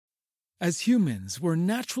As humans, we're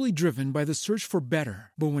naturally driven by the search for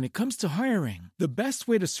better. But when it comes to hiring, the best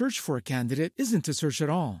way to search for a candidate isn't to search at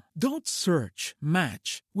all. Don't search,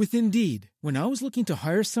 match with Indeed. When I was looking to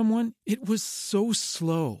hire someone, it was so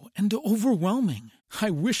slow and overwhelming.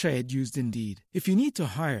 I wish I had used Indeed. If you need to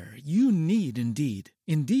hire, you need Indeed.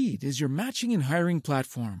 Indeed is your matching and hiring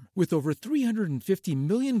platform with over 350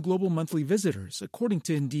 million global monthly visitors, according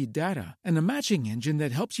to Indeed data, and a matching engine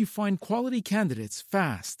that helps you find quality candidates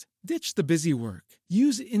fast. Ditch the busy work.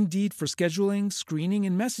 Use Indeed for scheduling, screening,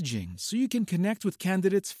 and messaging so you can connect with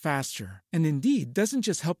candidates faster. And Indeed doesn't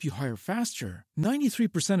just help you hire faster.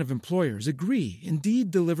 93% of employers agree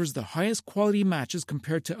Indeed delivers the highest quality matches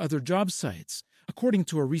compared to other job sites, according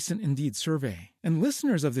to a recent Indeed survey. And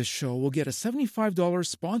listeners of this show will get a $75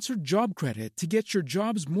 sponsored job credit to get your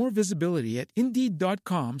jobs more visibility at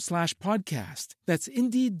Indeed.com/podcast. That's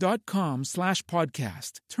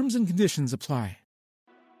Indeed.com/podcast. Terms and conditions apply.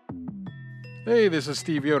 Hey, this is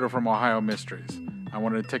Steve Yoder from Ohio Mysteries. I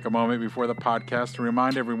wanted to take a moment before the podcast to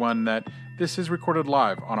remind everyone that this is recorded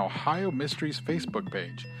live on Ohio Mysteries Facebook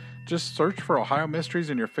page. Just search for Ohio Mysteries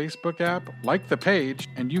in your Facebook app, like the page,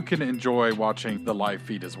 and you can enjoy watching the live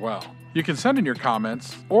feed as well. You can send in your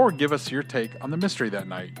comments or give us your take on the mystery that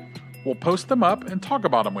night. We'll post them up and talk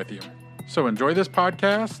about them with you. So enjoy this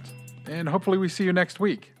podcast, and hopefully we see you next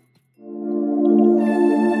week.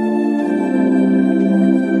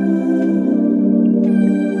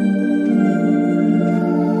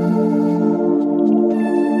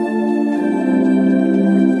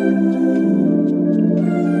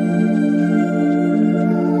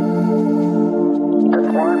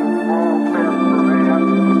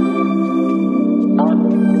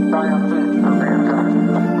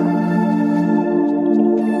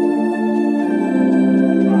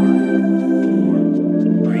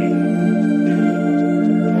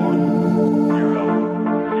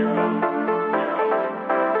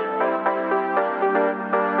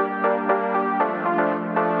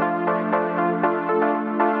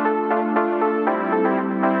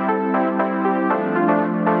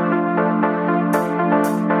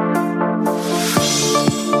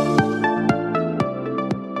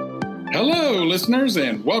 Listeners,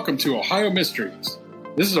 and welcome to Ohio Mysteries.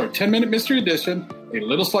 This is our 10-minute mystery edition, a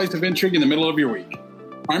little slice of intrigue in the middle of your week.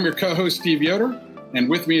 I'm your co-host, Steve Yoder, and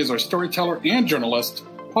with me is our storyteller and journalist,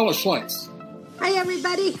 Paula Schleis. Hi,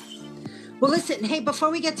 everybody. Well, listen, hey, before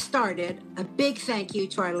we get started, a big thank you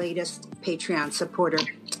to our latest Patreon supporter,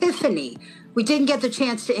 Tiffany. We didn't get the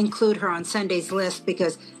chance to include her on Sunday's list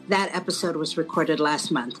because that episode was recorded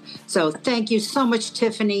last month. So thank you so much,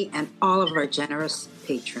 Tiffany, and all of our generous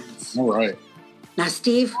patrons. All right. Now,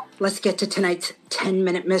 Steve, let's get to tonight's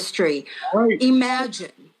 10-minute mystery. Right.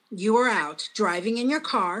 Imagine you are out driving in your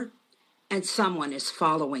car and someone is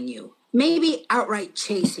following you, maybe outright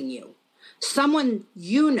chasing you. Someone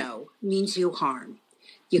you know means you harm.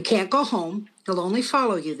 You can't go home. He'll only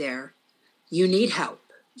follow you there. You need help.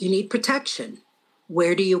 You need protection.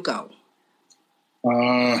 Where do you go?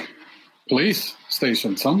 Police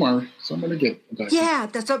station somewhere to get protected. Yeah,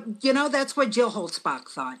 that's what Jill Holtzbach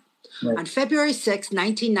thought. Right. On February 6,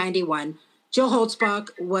 1991, Jill Holtzbach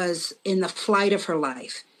was in the flight of her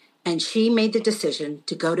life, and she made the decision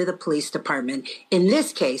to go to the police department, in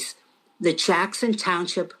this case, the Jackson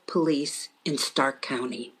Township Police in Stark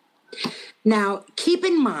County. Now, keep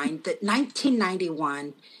in mind that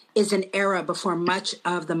 1991 is an era before much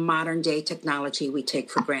of the modern-day technology we take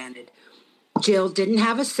for granted. Jill didn't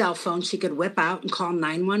have a cell phone she could whip out and call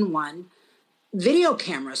 911. Video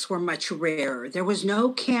cameras were much rarer. There was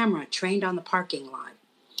no camera trained on the parking lot.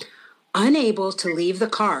 Unable to leave the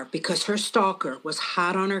car because her stalker was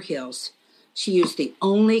hot on her heels, she used the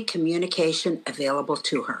only communication available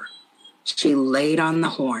to her. She laid on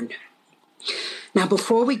the horn. Now,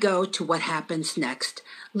 before we go to what happens next,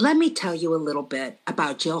 let me tell you a little bit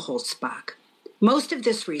about Jill Holtzbach. Most of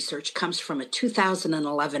this research comes from a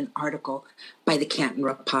 2011 article by the Canton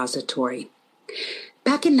Repository.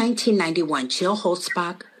 Back in 1991, Jill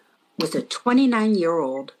Holtzbach was a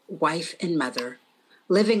 29-year-old wife and mother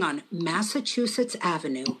living on Massachusetts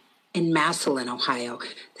Avenue in Massillon, Ohio.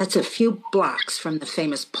 That's a few blocks from the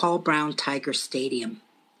famous Paul Brown Tiger Stadium.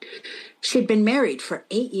 She'd been married for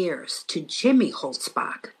 8 years to Jimmy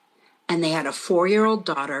Holtzbach, and they had a 4-year-old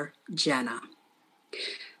daughter, Jenna.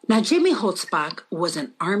 Now, Jimmy Holtzbach was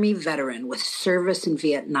an Army veteran with service in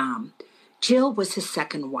Vietnam. Jill was his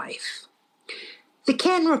second wife. The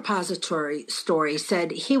Canton Repository story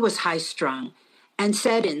said he was high-strung and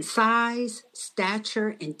said in size,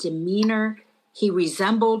 stature, and demeanor, he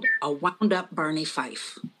resembled a wound-up Barney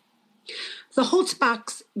Fife. The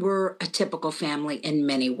Holtzbachs were a typical family in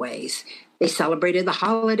many ways. They celebrated the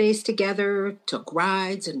holidays together, took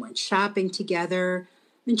rides and went shopping together,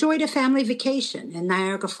 enjoyed a family vacation in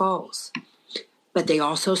Niagara Falls. But they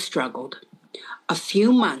also struggled. A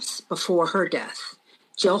few months before her death,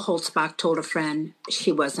 Jill Holzbach told a friend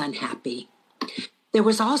she was unhappy. There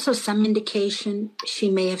was also some indication she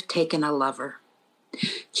may have taken a lover.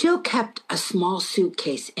 Jill kept a small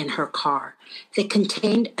suitcase in her car that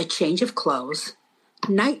contained a change of clothes,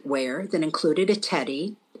 nightwear that included a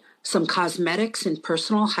teddy, some cosmetics and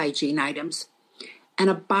personal hygiene items,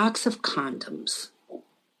 and a box of condoms.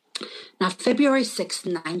 Now, February 6,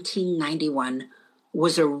 1991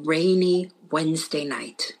 was a rainy Wednesday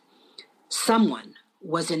night. Someone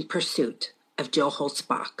was in pursuit of Jill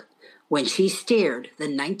Holzbach when she steered the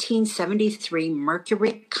 1973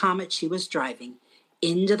 Mercury Comet she was driving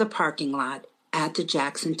into the parking lot at the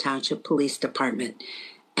Jackson Township Police Department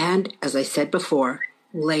and, as I said before,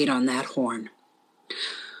 laid on that horn.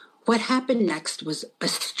 What happened next was a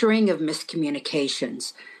string of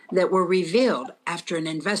miscommunications that were revealed after an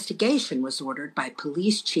investigation was ordered by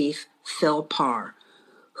Police Chief Phil Parr,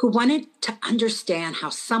 who wanted to understand how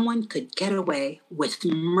someone could get away with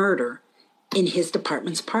murder in his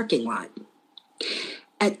department's parking lot.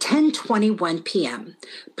 At 10:21 p.m.,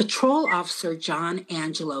 Patrol Officer John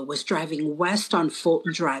Angelo was driving west on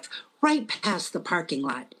Fulton Drive, right past the parking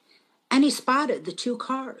lot, and he spotted the two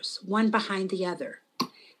cars, one behind the other.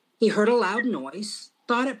 He heard a loud noise,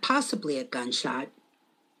 thought it possibly a gunshot.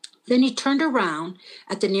 Then he turned around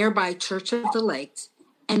at the nearby Church of the Lakes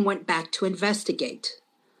and went back to investigate.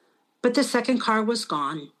 But the second car was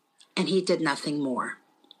gone, and he did nothing more.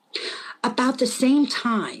 About the same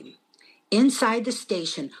time, inside the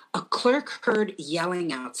station, a clerk heard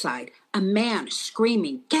yelling outside, a man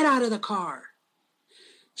screaming, "Get out of the car!"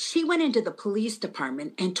 She went into the police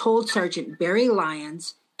department and told Sergeant Barry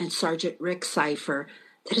Lyons and Sergeant Rick Cipher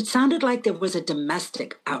that it sounded like there was a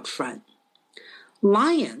domestic out front.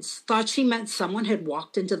 Lyons thought she meant someone had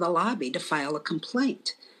walked into the lobby to file a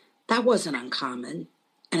complaint. That wasn't uncommon,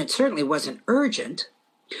 and it certainly wasn't urgent.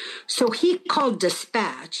 So he called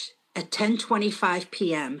dispatch at 10:25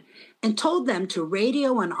 p.m. and told them to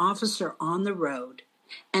radio an officer on the road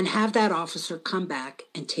and have that officer come back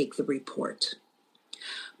and take the report.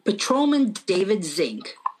 Patrolman David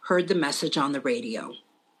Zink heard the message on the radio.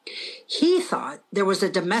 He thought there was a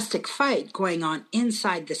domestic fight going on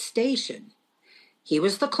inside the station. He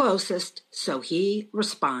was the closest, so he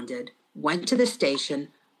responded, went to the station,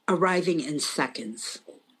 arriving in seconds.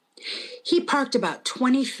 He parked about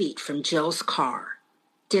 20 feet from Jill's car,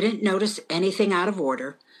 didn't notice anything out of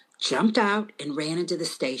order, jumped out and ran into the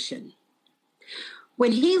station.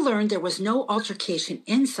 When he learned there was no altercation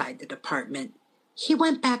inside the department, he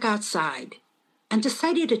went back outside and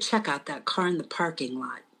decided to check out that car in the parking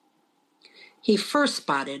lot. He first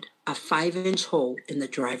spotted a 5-inch hole in the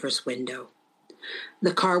driver's window.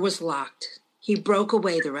 The car was locked. He broke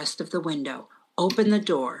away the rest of the window, opened the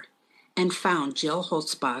door, and found Jill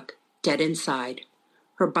Holzbach dead inside,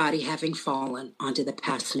 her body having fallen onto the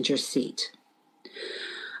passenger seat.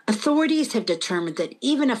 Authorities have determined that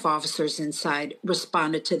even if officers inside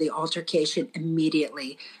responded to the altercation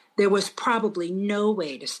immediately, there was probably no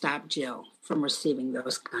way to stop Jill from receiving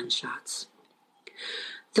those gunshots.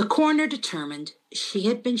 The coroner determined she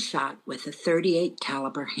had been shot with a .38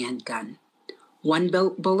 caliber handgun, one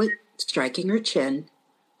bullet striking her chin,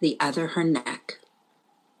 the other her neck.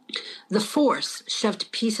 The force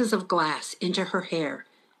shoved pieces of glass into her hair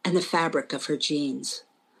and the fabric of her jeans.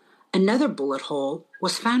 Another bullet hole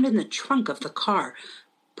was found in the trunk of the car,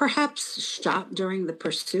 perhaps shot during the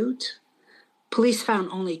pursuit. Police found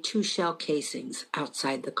only 2 shell casings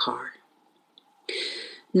outside the car.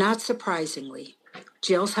 Not surprisingly,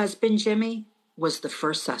 Jill's husband, Jimmy, was the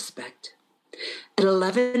first suspect. At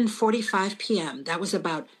 11:45 p.m., that was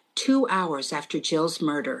about 2 hours after Jill's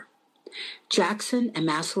murder, Jackson and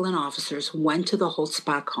Massillon officers went to the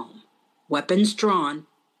Holzbach home, weapons drawn,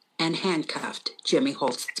 and handcuffed Jimmy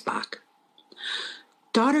Holzbach.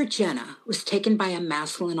 Daughter Jenna was taken by a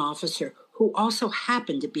Massillon officer who also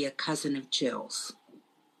happened to be a cousin of Jill's.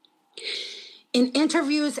 In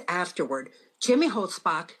interviews afterward, Jimmy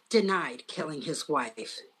Holzbach denied killing his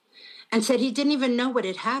wife and said he didn't even know what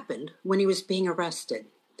had happened when he was being arrested.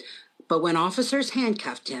 But when officers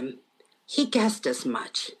handcuffed him, he guessed as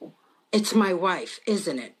much. "It's my wife,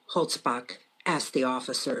 isn't it?" Holzbach asked the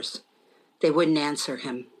officers. They wouldn't answer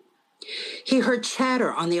him. He heard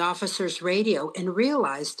chatter on the officer's radio and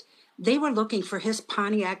realized they were looking for his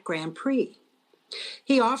Pontiac Grand Prix.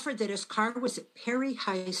 He offered that his car was at Perry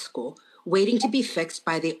High School, waiting to be fixed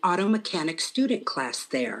by the auto mechanic student class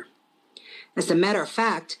there. As a matter of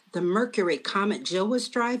fact, the Mercury Comet Jill was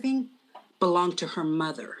driving belonged to her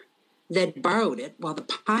mother. They'd borrowed it while the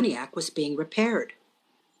Pontiac was being repaired.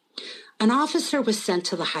 An officer was sent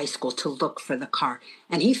to the high school to look for the car,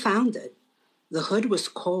 and he found it. The hood was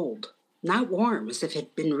cold, not warm as if it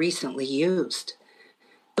had been recently used.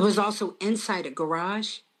 It was also inside a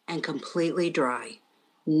garage and completely dry.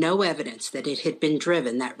 No evidence that it had been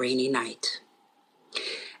driven that rainy night.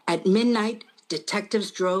 At midnight,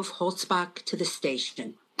 detectives drove Holzbach to the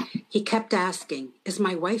station. He kept asking, "Is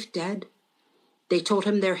my wife dead?" They told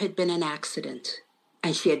him there had been an accident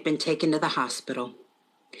and she had been taken to the hospital.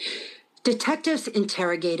 Detectives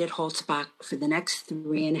interrogated Holzbach for the next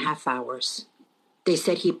 3.5 hours. They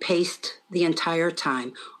said he paced the entire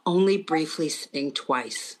time, only briefly sitting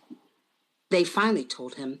twice. They finally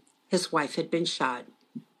told him his wife had been shot,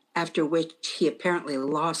 after which he apparently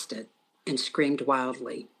lost it and screamed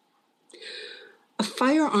wildly. A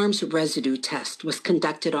firearms residue test was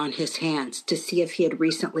conducted on his hands to see if he had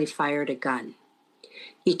recently fired a gun.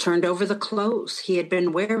 He turned over the clothes he had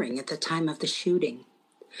been wearing at the time of the shooting.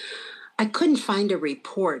 I couldn't find a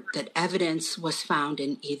report that evidence was found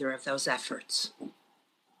in either of those efforts.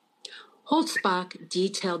 Holzbach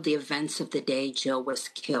detailed the events of the day Jill was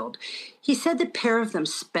killed. He said the pair of them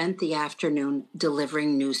spent the afternoon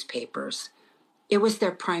delivering newspapers. It was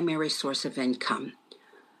their primary source of income.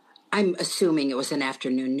 I'm assuming it was an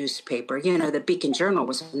afternoon newspaper. You know, the Beacon Journal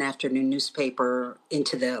was an afternoon newspaper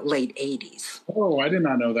into the late 80s. Oh, I did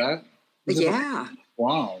not know that. Yeah.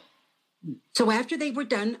 Wow. So after they were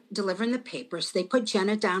done delivering the papers, they put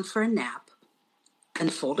Jenna down for a nap,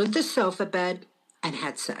 unfolded the sofa bed, and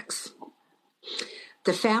had sex.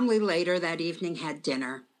 The family later that evening had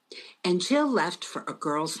dinner, and Jill left for a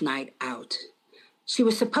girls' night out. She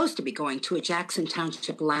was supposed to be going to a Jackson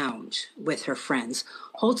Township lounge with her friends.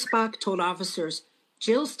 Holzbach told officers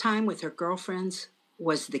Jill's time with her girlfriends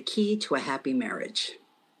was the key to a happy marriage.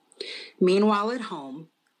 Meanwhile, at home,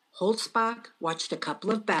 Holzbach watched a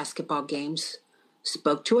couple of basketball games,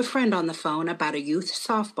 spoke to a friend on the phone about a youth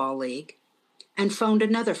softball league, and phoned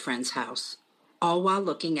another friend's house, all while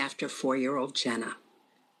looking after 4-year-old Jenna.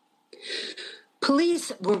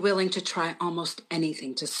 Police were willing to try almost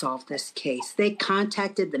anything to solve this case. They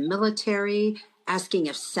contacted the military, asking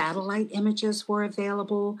if satellite images were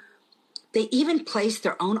available. They even placed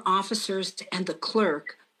their own officers and the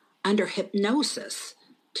clerk under hypnosis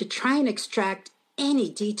to try and extract any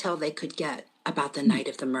detail they could get about the night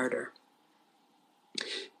of the murder.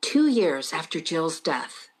 2 years after Jill's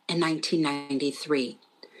death in 1993,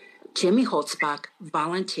 Jimmy Holzbach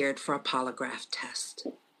volunteered for a polygraph test.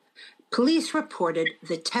 Police reported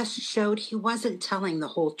the test showed he wasn't telling the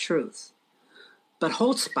whole truth. But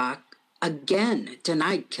Holzbach again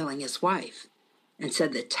denied killing his wife and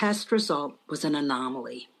said the test result was an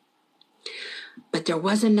anomaly. But there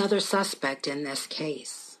was another suspect in this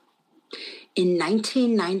case. In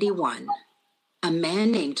 1991, a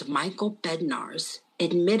man named Michael Bednarz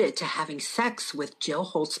admitted to having sex with Jill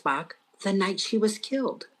Holzbach the night she was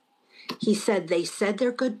killed. He said they said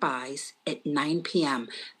their goodbyes at 9 p.m.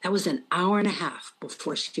 That was an hour and a half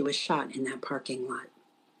before she was shot in that parking lot.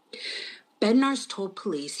 Bednarz told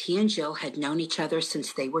police he and Jill had known each other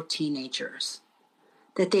since they were teenagers,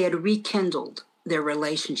 that they had rekindled their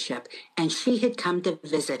relationship, and she had come to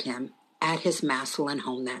visit him at his Massillon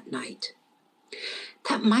home that night.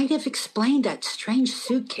 That might have explained that strange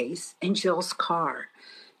suitcase in Jill's car.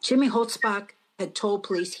 Jimmy Holzbach had told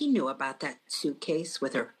police he knew about that suitcase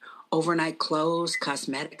with her overnight clothes,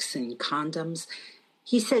 cosmetics, and condoms.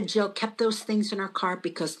 He said Jill kept those things in her car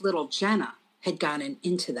because little Jenna had gotten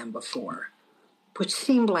into them before, which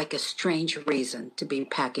seemed like a strange reason to be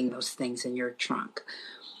packing those things in your trunk.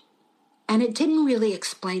 And it didn't really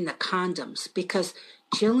explain the condoms because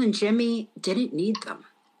Jill and Jimmy didn't need them.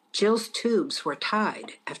 Jill's tubes were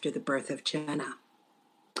tied after the birth of Jenna.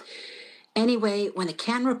 Anyway, when the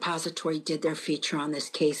Canton Repository did their feature on this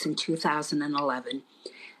case in 2011,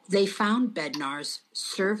 they found Bednarz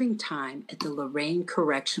serving time at the Lorraine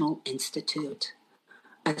Correctional Institute,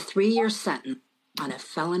 a 3-year sentence on a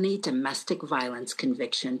felony domestic violence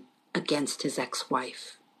conviction against his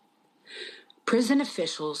ex-wife. Prison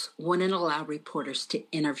officials wouldn't allow reporters to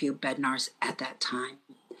interview Bednarz at that time,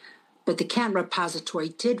 but the Canton Repository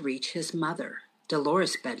did reach his mother,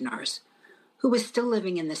 Dolores Bednarz, who was still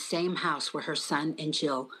living in the same house where her son and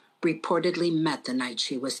Jill reportedly met the night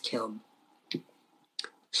she was killed.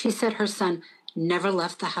 She said her son never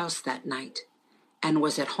left the house that night and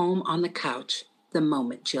was at home on the couch the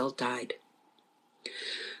moment Jill died.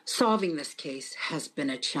 Solving this case has been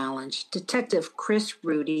a challenge. Detective Chris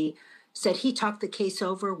Rudy said he talked the case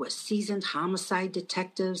over with seasoned homicide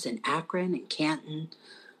detectives in Akron and Canton.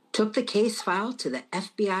 took the case file to the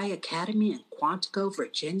FBI Academy in Quantico,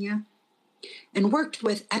 Virginia, and worked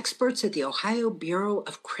with experts at the Ohio Bureau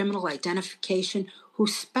of Criminal Identification who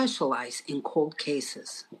specialize in cold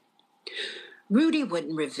cases. Rudy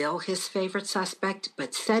wouldn't reveal his favorite suspect,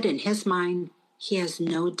 but said in his mind he has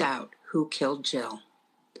no doubt who killed Jill.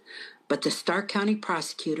 But the Stark County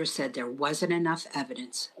prosecutor said there wasn't enough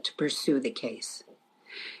evidence to pursue the case.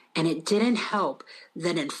 And it didn't help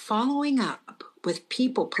that in following up with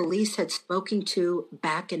people police had spoken to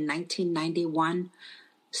back in 1991,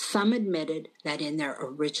 some admitted that in their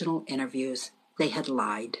original interviews, they had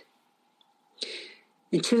lied.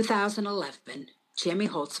 In 2011, Jimmy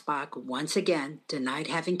Holtzbach once again denied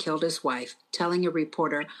having killed his wife, telling a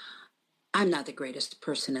reporter, "I'm not the greatest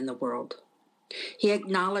person in the world." He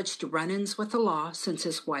acknowledged run-ins with the law since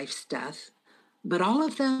his wife's death, but all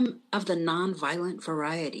of them of the non-violent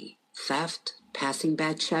variety: theft, passing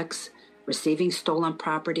bad checks, receiving stolen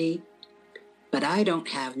property. "But I don't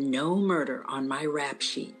have no murder on my rap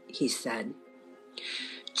sheet," he said.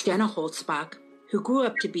 Jenna Holtzbach, who grew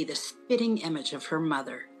up to be the spitting image of her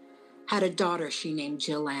mother, had a daughter she named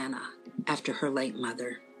Joanna after her late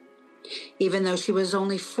mother. Even though she was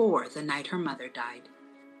only 4 the night her mother died,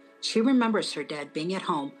 she remembers her dad being at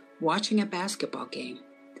home watching a basketball game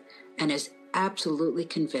and is absolutely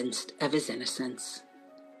convinced of his innocence.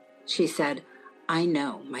 She said, "I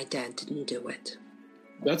know my dad didn't do it."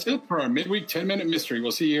 That's it for our midweek 10-minute mystery.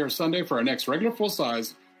 We'll see you here Sunday for our next regular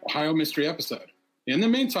full-size Ohio Mystery episode. In the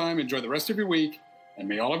meantime, enjoy the rest of your week, and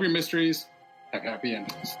may all of your mysteries have happy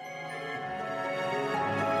endings.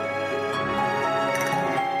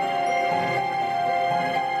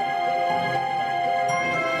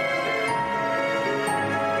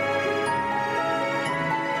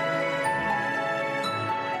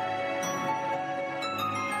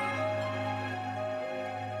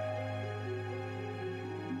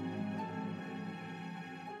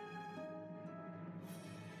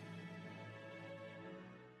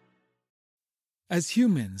 As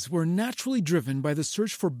humans, we're naturally driven by the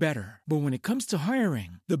search for better. But when it comes to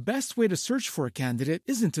hiring, the best way to search for a candidate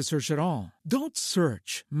isn't to search at all. Don't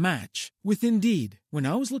search, match with Indeed. When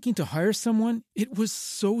I was looking to hire someone, it was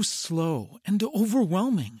so slow and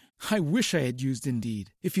overwhelming. I wish I had used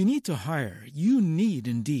Indeed. If you need to hire, you need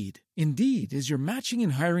Indeed. Indeed is your matching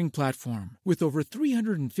and hiring platform with over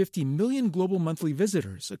 350 million global monthly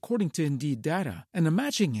visitors, according to Indeed data, and a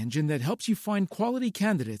matching engine that helps you find quality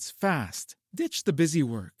candidates fast. Ditch the busy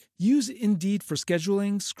work. Use Indeed for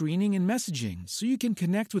scheduling, screening, and messaging so you can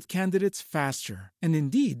connect with candidates faster. And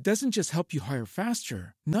Indeed doesn't just help you hire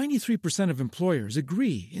faster. 93% of employers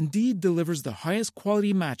agree Indeed delivers the highest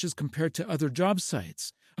quality matches compared to other job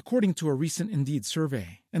sites, according to a recent Indeed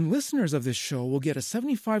survey. And listeners of this show will get a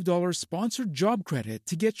 $75 sponsored job credit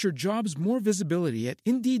to get your jobs more visibility at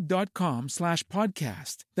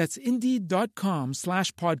Indeed.com/podcast. That's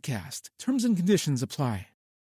Indeed.com/podcast. Terms and conditions apply.